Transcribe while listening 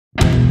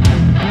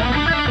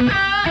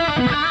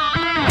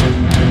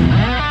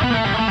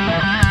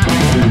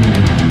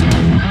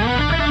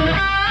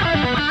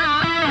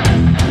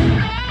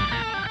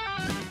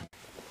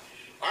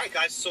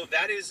guys, so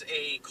that is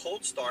a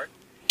cold start.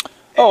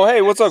 Oh,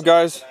 hey, what's up,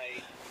 guys?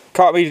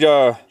 Caught me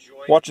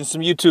watching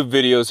some YouTube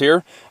videos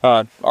here.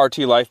 RT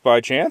Life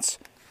by chance.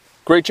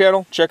 Great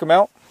channel, check them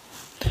out.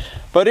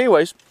 But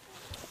anyways,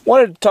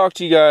 wanted to talk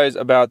to you guys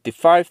about the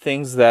 5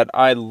 things that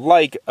I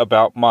like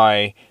about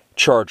my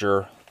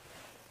charger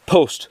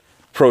post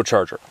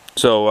Procharger.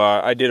 So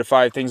I did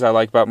 5 things I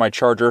like about my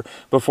charger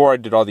before I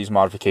did all these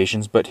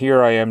modifications, but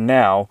here I am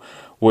now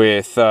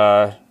with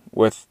some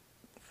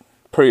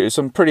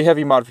pretty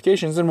heavy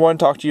modifications, and want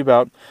to talk to you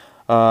about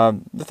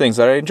the things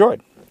that I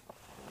enjoyed.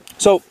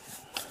 So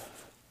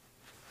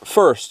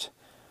first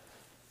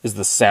is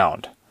the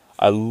sound.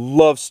 I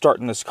love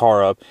starting this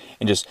car up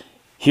and just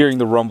hearing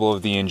the rumble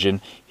of the engine,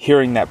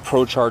 hearing that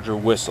Procharger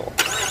whistle.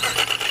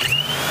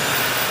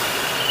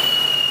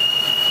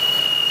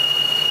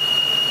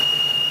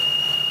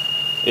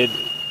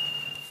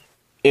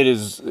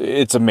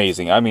 It's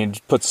amazing. I mean,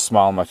 it puts a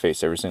smile on my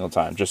face every single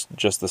time.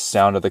 Just the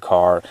sound of the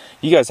car.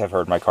 You guys have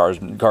heard my car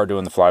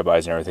doing the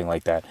flybys and everything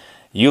like that.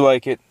 You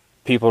like it.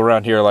 People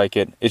around here like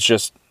it. It's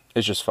just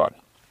fun.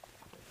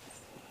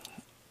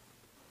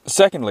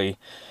 Secondly,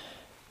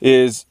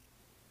 is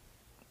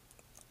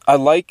I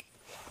like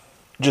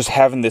just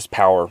having this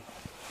power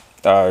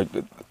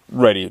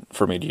ready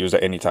for me to use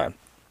at any time.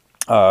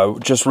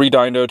 Just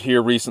re-dynoed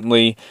here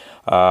recently.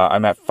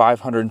 I'm at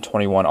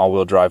 521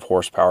 all-wheel drive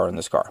horsepower in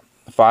this car.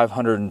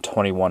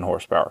 521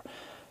 horsepower.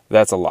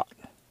 That's a lot.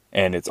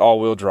 And it's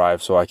all-wheel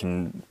drive, so I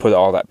can put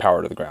all that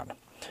power to the ground.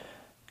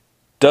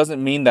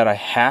 Doesn't mean that I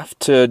have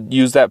to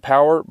use that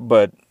power,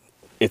 but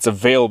it's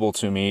available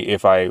to me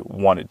if I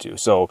wanted to.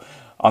 So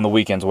on the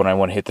weekends when I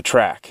want to hit the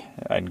track,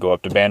 I'd go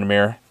up to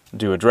Bandamere,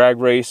 do a drag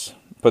race,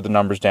 put the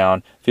numbers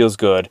down, feels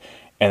good.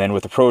 And then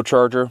with the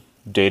Procharger,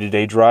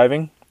 day-to-day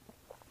driving,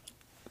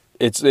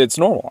 it's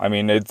normal. I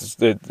mean,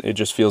 it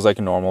just feels like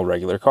a normal,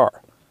 regular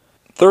car.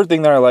 Third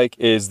thing that I like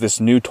is this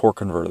new torque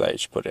converter that I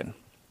just put in.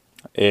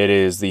 It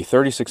is the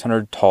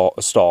 3600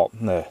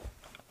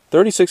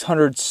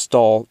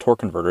 stall torque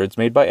converter. It's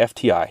made by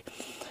FTI.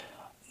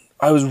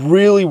 I was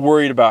really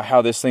worried about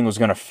how this thing was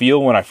going to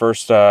feel when I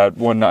first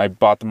when I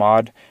bought the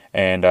mod,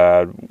 and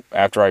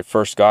after I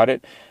first got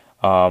it.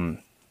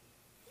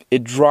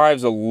 It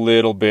drives a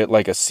little bit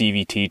like a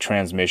CVT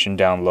transmission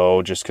down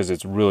low, just because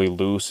it's really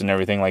loose and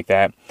everything like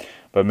that.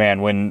 But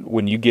man,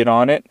 when you get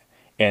on it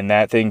and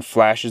that thing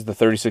flashes the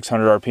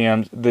 3600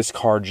 RPMs, this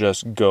car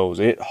just goes.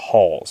 It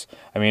hauls.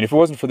 I mean, if it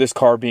wasn't for this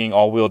car being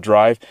all-wheel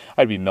drive,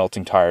 I'd be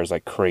melting tires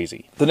like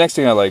crazy. The next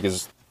thing I like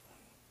is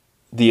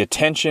the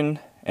attention,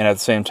 and at the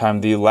same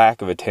time, the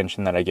lack of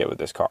attention that I get with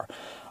this car.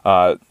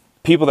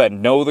 People that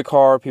know the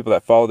car, people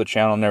that follow the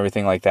channel and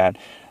everything like that,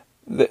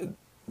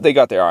 they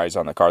got their eyes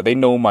on the car. They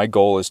know my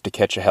goal is to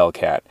catch a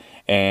Hellcat.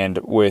 And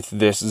with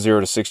this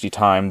 0 to 60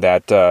 time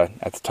that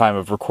at the time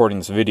of recording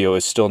this video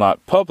is still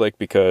not public,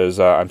 because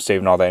I'm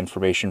saving all that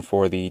information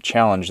for the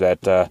challenge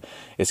that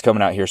is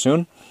coming out here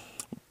soon.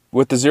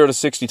 With the 0 to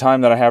 60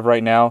 time that I have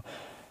right now,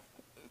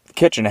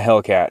 catching a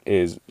Hellcat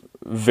is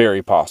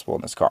very possible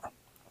in this car.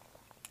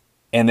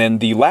 And then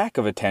the lack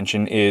of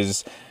attention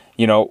is,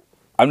 you know,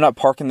 I'm not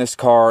parking this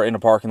car in a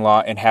parking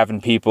lot and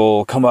having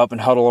people come up and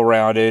huddle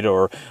around it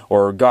or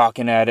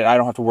gawking at it. I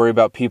don't have to worry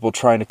about people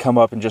trying to come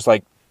up and just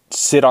like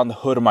sit on the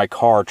hood of my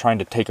car trying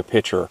to take a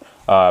picture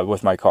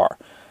with my car.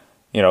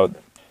 You know,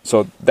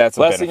 so that's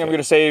the last thing I'm going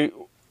to say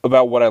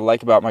about what I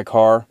like about my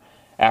car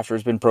after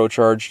it's been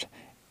Procharged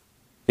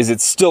is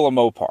it's still a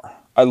Mopar.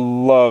 I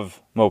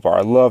love Mopar.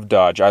 I love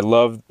Dodge. I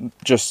love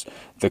just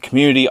the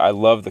community. I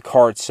love the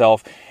car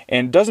itself.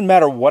 And it doesn't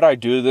matter what I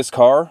do to this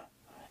car,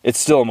 it's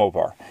still a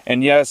Mopar.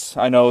 And yes,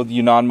 I know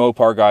you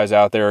non-Mopar guys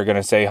out there are going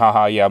to say,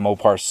 haha, yeah,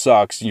 Mopar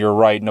sucks. You're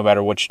right, no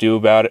matter what you do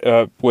about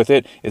it, with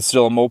it, it's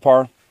still a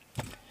Mopar.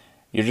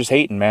 You're just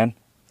hating, man.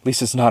 At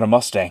least it's not a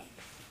Mustang.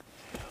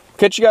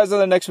 Catch you guys on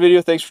the next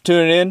video. Thanks for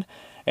tuning in.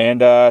 And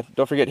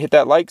don't forget to hit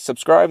that like,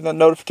 subscribe, and the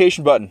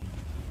notification button.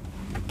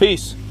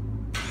 Peace.